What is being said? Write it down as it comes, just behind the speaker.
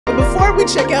But before we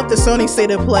check out the Sony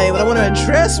State of Play, what I want to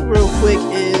address real quick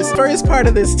is first part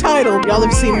of this title. Y'all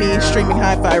have seen me streaming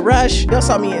Hi-Fi Rush. Y'all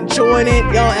saw me enjoying it.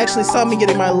 Y'all actually saw me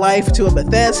getting my life to a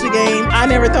Bethesda game. I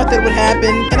never thought that would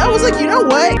happen. And I was like, you know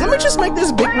what? Let me just make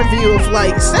this big review of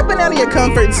like stepping out of your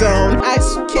comfort zone. I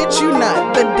kid you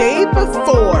not, the day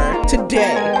before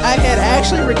today, I had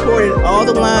actually recorded all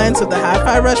the lines of the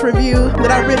Hi-Fi Rush review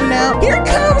that I've written out. Here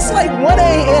comes like 1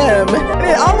 a.m. and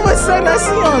then all of a sudden I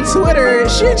see on Twitter,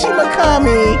 Shinji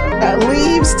Mikami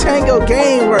leaves Tango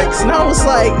Gameworks. And I was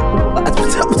like,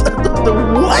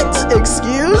 what?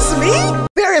 Excuse me?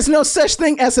 There is no such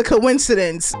thing as a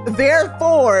coincidence.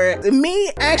 Therefore,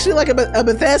 me actually like a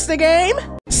Bethesda game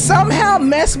somehow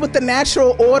messed with the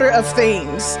natural order of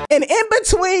things. And in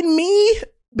between me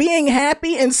being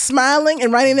happy and smiling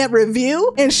and writing that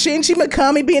review and Shinji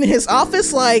Mikami being in his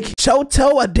office like,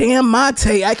 Choto a damn mate,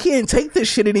 I can't take this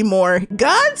shit anymore.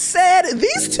 God said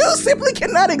these two simply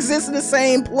cannot exist in the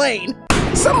same plane.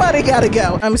 Somebody gotta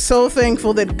go. I'm so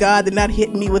thankful that God did not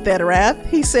hit me with that wrath.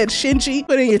 He said, Shinji,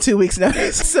 put in your 2 weeks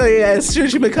notice. So yes,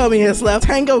 Shinji Mikami has left.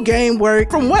 Tango Gameworks.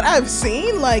 From what I've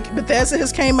seen, like Bethesda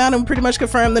has came out and pretty much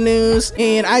confirmed the news.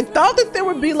 And I thought that there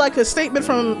would be like a statement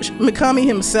from Mikami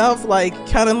himself, like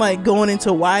kind of like going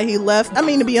into why he left. I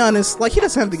mean, to be honest, like he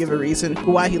doesn't have to give a reason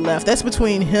why he left. That's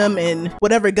between him and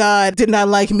whatever God did not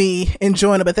like me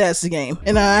enjoying a Bethesda game.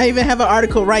 And I even have an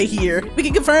article right here. We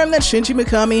can confirm that Shinji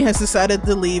Mikami has decided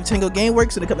to leave Tango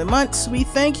Gameworks in the coming months. We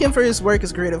thank him for his work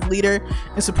as creative leader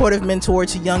and supportive mentor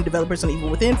to young developers on Evil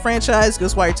Within franchise,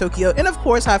 Ghostwire Tokyo, and of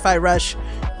course Hi-Fi Rush.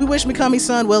 We wish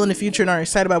Mikami-san well in the future and are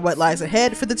excited about what lies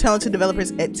ahead for the talented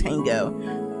developers at Tango.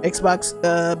 Xbox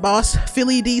boss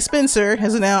Philly D. Spencer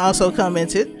has now also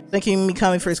commented, thanking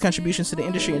Mikami for his contributions to the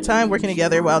industry and time working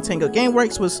together while Tango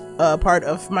Gameworks was part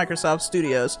of Microsoft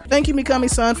Studios. Thank you,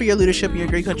 Mikami-san, for your leadership and your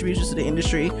great contributions to the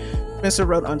industry. Spencer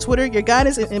wrote on Twitter, your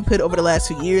guidance and input over the last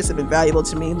 2 years have been valuable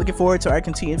to me. Looking forward to our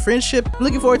continued friendship. I'm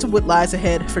looking forward to what lies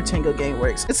ahead for Tango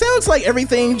Gameworks. It sounds like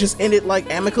everything just ended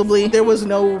like amicably. There was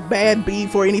no bad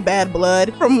beef or any bad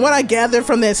blood. From what I gathered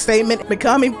from that statement,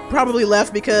 Mikami probably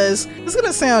left because it's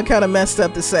gonna sound kind of messed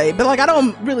up to say, but like I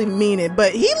don't really mean it,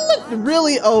 but he looked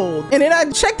really old. And then I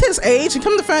checked his age and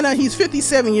come to find out he's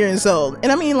 57 years old.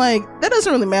 And I mean, like, that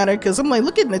doesn't really matter because I'm like,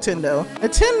 look at Nintendo.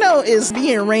 Nintendo is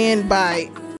being ran by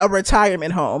a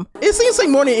retirement home. It seems like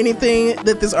more than anything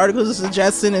that this article is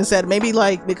suggesting is that maybe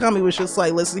like Mikami was just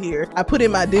like, listen here, I put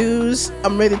in my dues,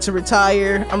 I'm ready to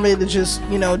retire, I'm ready to just,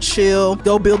 you know, chill,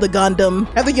 go build a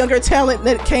Gundam, have the younger talent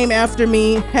that came after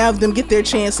me, have them get their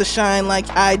chance to shine like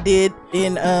I did,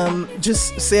 and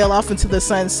just sail off into the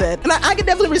sunset. And I can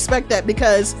definitely respect that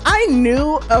because I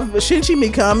knew of Shinji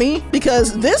Mikami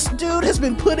because this dude has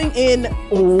been putting in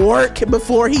work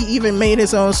before he even made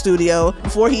his own studio,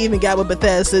 before he even got with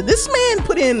Bethesda. This man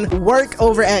put in work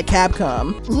over at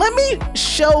Capcom. Let me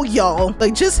show y'all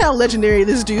like just how legendary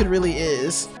this dude really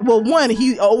is. Well, one,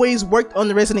 he always worked on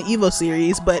the Resident Evil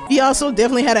series, but he also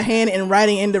definitely had a hand in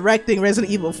writing and directing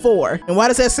Resident Evil 4. And why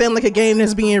does that sound like a game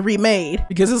that's being remade?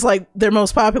 Because it's like their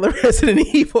most popular Resident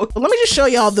Evil. But let me just show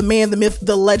y'all the man, the myth,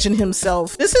 the legend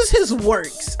himself. This is his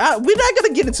works. We're not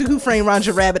gonna get into Who Framed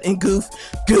Roger Rabbit and Goof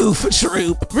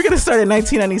Troop. We're gonna start in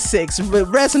 1996 with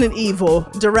Resident Evil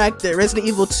director, Resident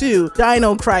Evil 2,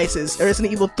 Dino Crisis,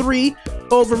 Resident Evil 3,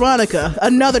 Code Veronica,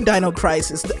 another Dino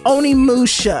Crisis, the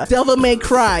Onimusha, Devil May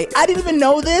Cry. I didn't even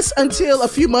know this until a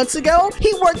few months ago.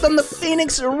 He worked on the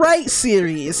Phoenix Wright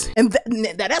series, and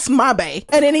that's my bae.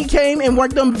 And then he came and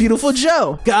worked on Beautiful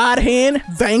Joe, God Hand,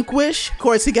 Vanquish. Of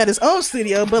course, he got his own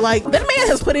studio, but like that man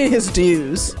has put in his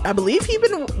dues. I believe he's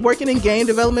been working in game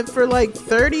development for like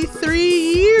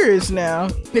 33 years now.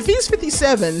 If he's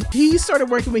 57, he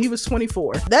started working when he was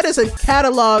 24. That is a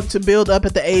catalog to build up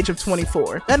at the age of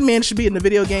 24. That man should be in the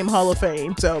Video Game Hall of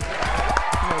Fame. So,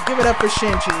 give it up for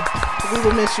Shinji. We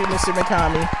will miss you, Mr.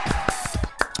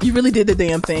 Mikami. You really did the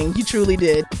damn thing. You truly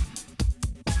did.